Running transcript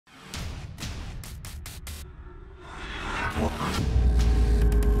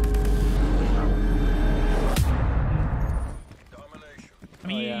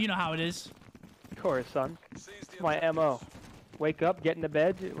you know how it is. Of course, son. My MO. Wake up, get into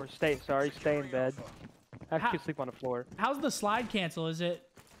bed, or stay in bed. Actually sleep on the floor. How's the slide cancel? Is it?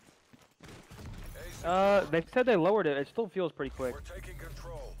 They said they lowered it. It still feels pretty quick. We're taking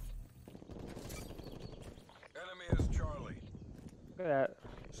control. Enemy is Charlie. Look at that.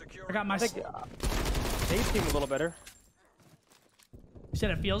 I got my. I think they seem a little better. You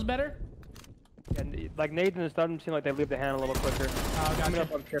said it feels better? And like Nathan's doesn't seem like they leave the hand a little quicker. Oh, gotcha. Let me know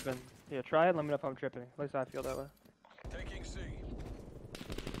if I'm tripping. Yeah, try it. Let me know if I'm tripping. At least I feel that way. Taking C.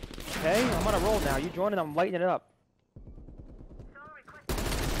 Okay, I'm on a roll now. You join and I'm lighting it up.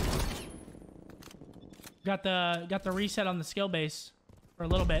 Got the reset on the skill base for a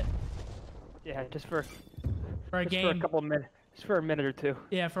little bit. Yeah, just for a game. For a couple of minutes. Just for a minute or two.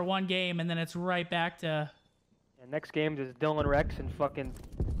 Yeah, for one game, and then it's right back to. Yeah, next game is Dylan Rex and fucking.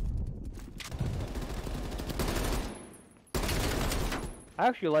 I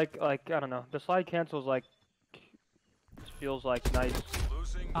actually like I don't know. The slide cancels like. Just feels like nice.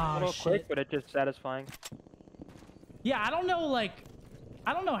 A little quick, but it's just satisfying. Yeah, I don't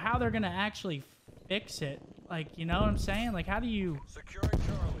know how they're gonna actually fix it. Like, you know what I'm saying? Like, how do you? Securing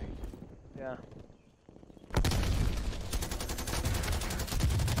Charlie. Yeah.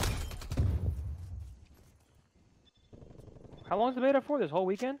 How long is the beta for? This whole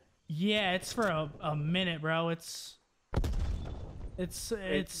weekend? Yeah, it's for a minute, bro. It's.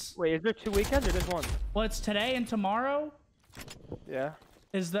 Wait, is there 2 weekends or just one? Well, it's today and tomorrow. Yeah.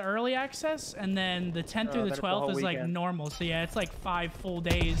 Is the early access, and then the 10th through the 12th is like normal. So yeah, it's like 5 full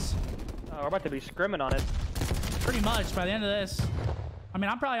days. Oh, we're about to be scrimming on it. Pretty much by the end of this. I mean,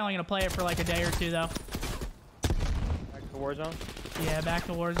 I'm probably only gonna play it for like a day or two though. Back to Warzone? Yeah, back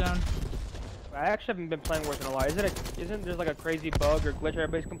to Warzone. I actually haven't been playing Warzone a lot. Isn't there like a crazy bug or glitch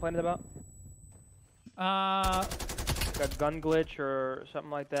everybody's complaining about? Like a gun glitch or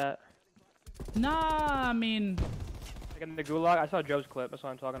something like that? Nah, I mean... Like in the Gulag? I saw Joe's clip, that's what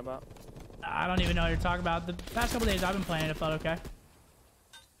I'm talking about. I don't even know what you're talking about. The past couple days I've been playing it, felt okay.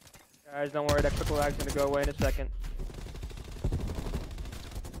 Guys, don't worry, that quick lag's gonna go away in a second.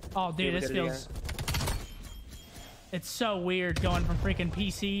 Oh, dude, this feels... It's so weird going from freaking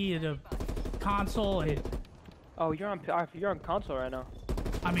PC to console and... Oh, you're on console right now.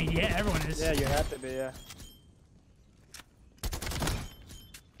 I mean, yeah, everyone is. Yeah, you have to be, yeah.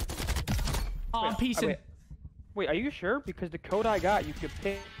 Oh, I'm piecing. Wait, are you sure? Because the code I got, you could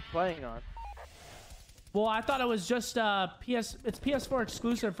pick playing on. Well, I thought it was just it's PS4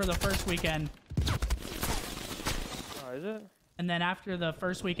 exclusive for the first weekend. Oh, is it? And then after the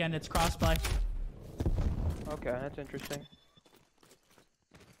first weekend, it's crossplay. Okay, that's interesting.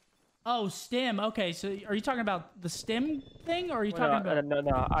 Oh, Stim. Okay, so are you talking about the Stim thing, or are you talking about...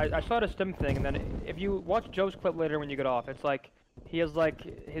 No. I saw the Stim thing, and then if you watch Joe's clip later when you get off, it's like, he has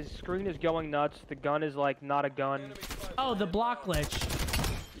like, his screen is going nuts, the gun is like not a gun. Oh, the block glitch.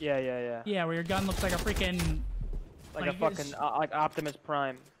 Yeah. Yeah, where your gun looks like a freaking... Like a fucking, like Optimus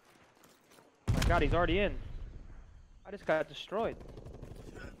Prime. Oh my god, he's already in. I just got destroyed.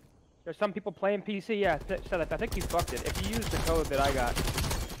 There's some people playing PC, yeah, I think you fucked it. If you use the code that I got,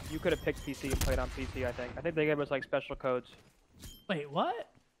 you could have picked PC and played on PC, I think. I think they gave us like special codes. Wait, what?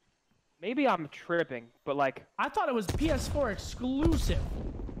 Maybe I'm tripping, but like... I thought it was PS4 exclusive.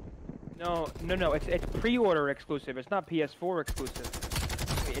 No, it's pre-order exclusive. It's not PS4 exclusive.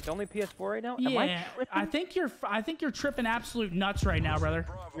 Wait, it's only PS4 right now? Yeah, am I tripping? I think you're tripping absolute nuts right now, brother.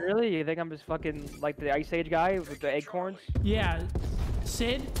 Really? You think I'm just fucking like the Ice Age guy with the acorns? Yeah.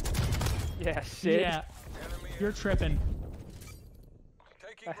 Sid? Yeah, Sid. Yeah. You're tripping.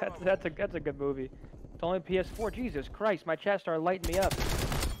 That's a good movie. It's only PS4. Jesus Christ, my chat started lighting me up.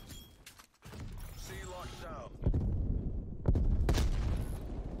 C locked down.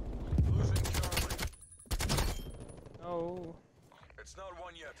 Losing Charlie. Oh. It's not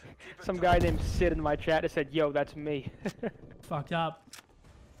one yet. Keep it Some tight. guy named Sid in my chat that said, "Yo, that's me." Fucked up.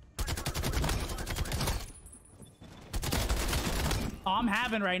 Oh, I'm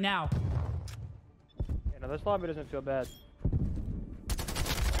having right now. Yeah, no, this lobby doesn't feel bad.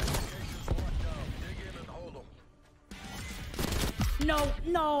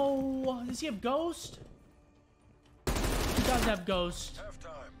 No. Does he have Ghost? He does have Ghost.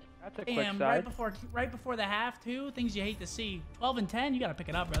 That's a quick Damn, side. right before the half too. Things you hate to see. 12 and 10. You gotta pick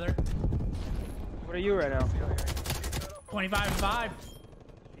it up, brother. What are you right now? 25 and 5.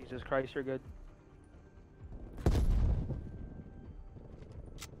 Jesus Christ, you're good.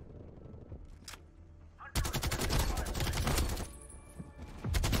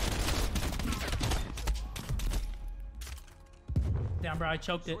 Damn, bro, I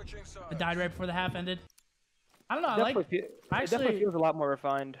choked it. I died right before the half ended. I don't know. It definitely feels a lot more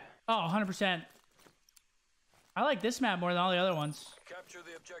refined. Oh, 100%. I like this map more than all the other ones. Capture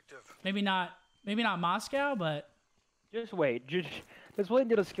the objective. Maybe not Moscow, but Just wait. Just wait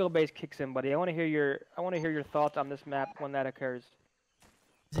until the skill base kicks in, buddy. I want to hear your thoughts on this map when that occurs.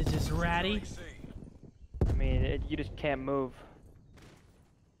 is it just ratty? I mean, you just can't move.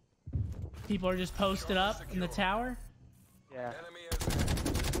 People are just posted up in the tower. Yeah. Enemy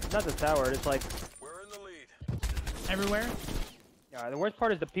is Not the tower. It's like we're in the lead. Everywhere. yeah. The worst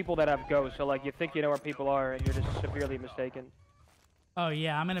part is the people that have ghosts. So like you think you know where people are, and you're just severely mistaken. Oh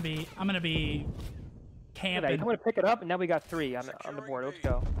yeah, I'm gonna be Look at that. You camping. want to pick it up, and now we got 3 on the board. Let's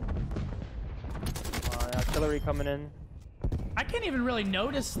go. Artillery coming in. I can't even really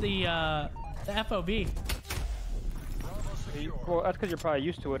notice the FOV. Well, that's because you're probably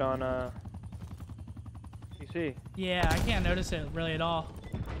used to it on PC. Yeah, I can't notice it really at all.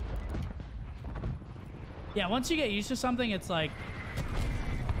 Yeah, once you get used to something, it's like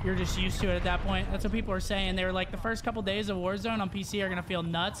you're just used to it at that point. That's what people are saying. They were like, the first couple days of Warzone on PC are gonna feel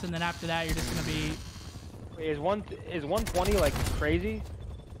nuts, and then after that, you're just gonna be. Wait, is 120 like crazy?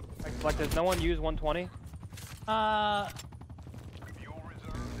 Like does no one use 120? I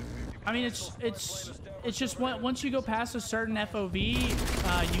mean, it's just once you go past a certain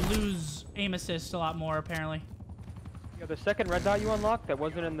FOV, you lose aim assist a lot more apparently. Yeah, the second red dot you unlocked that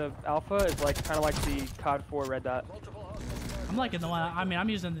wasn't in the alpha is like kind of like the COD 4 red dot. I'm liking the one. I mean, I'm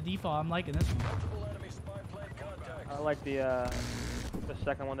using the default. I'm liking this one. I like the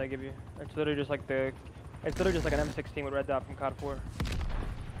second one they give you. It's literally just like an M16 with red dot from COD 4.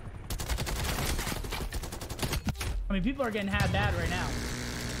 I mean, people are getting had bad right now.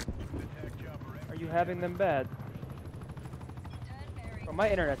 Are you having them bad? Bro, my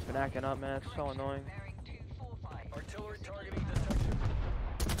internet's been acting up, man. It's so annoying. Artillery targeting detected.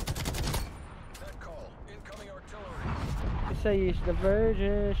 Net call. Incoming artillery. They say she's the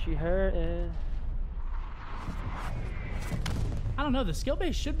virgin, she hurting. I don't know. The skill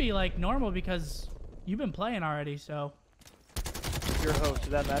base should be like normal because you've been playing already. So. Your host,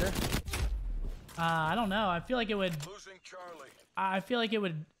 does that matter? I don't know. I feel like it would. Losing Charlie. I feel like it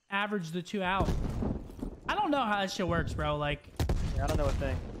would average the 2 out. I don't know how that shit works, bro. Like. Yeah, I don't know a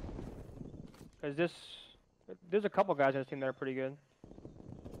thing. Cause there's a couple guys on this team that are pretty good.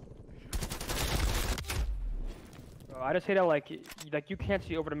 I just hate how like you can't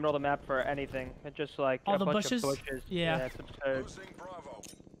see over the middle of the map for anything. It's just like all a the bunch bushes? of bushes. Yeah. It's absurd. Losing Bravo.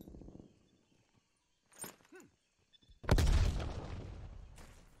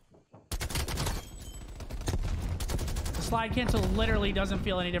 The slide cancel literally doesn't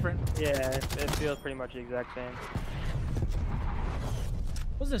feel any different. Yeah, it feels pretty much the exact same.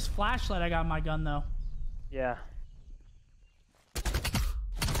 What's this flashlight I got in my gun though? Yeah.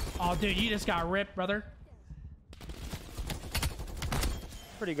 Oh, dude, you just got ripped, brother.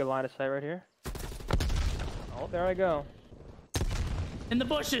 Pretty good line of sight right here. Oh, there I go. In the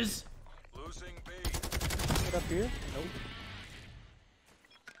bushes. Losing B. Get up here. Nope.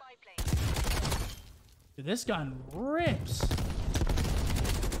 Dude, this gun rips.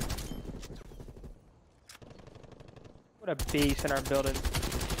 What a beast in our building.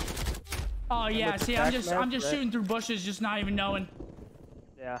 Oh yeah, see, I'm just right? shooting through bushes, just not even knowing.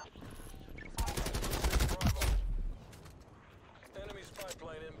 Yeah. Bravo. Enemy spy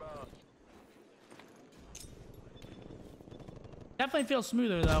plane inbound. Definitely feels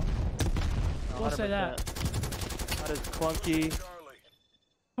smoother though. We'll say that. Not as clunky. Charlie.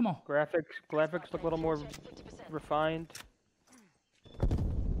 Come on. Graphics look a little more refined.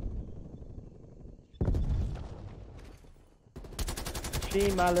 She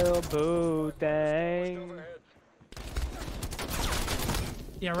my little boo thing. Overhead.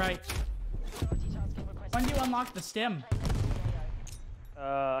 Yeah, right. When do you unlock the stem?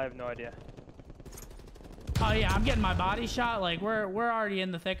 I have no idea. Oh yeah, I'm getting my body shot. Like we're already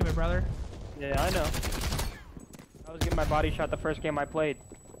in the thick of it, brother. Yeah, I know. I was getting my body shot the first game I played.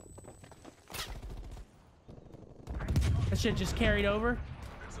 That shit just carried over.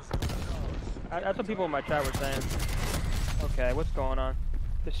 It's as good as ours. That's what people in my chat were saying. Okay, what's going on?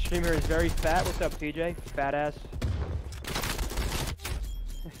 The streamer is very fat. What's up, TJ? Fat ass.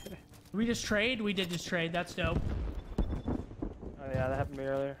 We just trade? We did just trade. That's dope. Oh yeah, that happened to me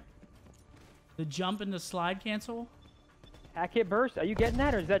earlier. The jump and the slide cancel? Hack hit burst? Are you getting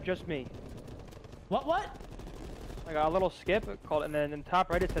that, or is that just me? What? Like a little skip called, and then in the top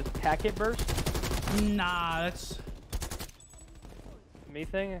right it says hack hit burst. Nah, that's... Me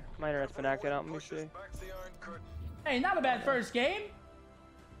thing? My internet's been acting out. Let me Pushes see. back the Iron Curtain. Hey, not a bad first game.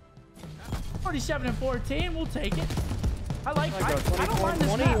 47-14, we'll take it. I don't mind this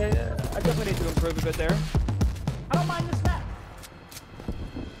 20, map. I definitely need to improve a bit there. I don't mind this map.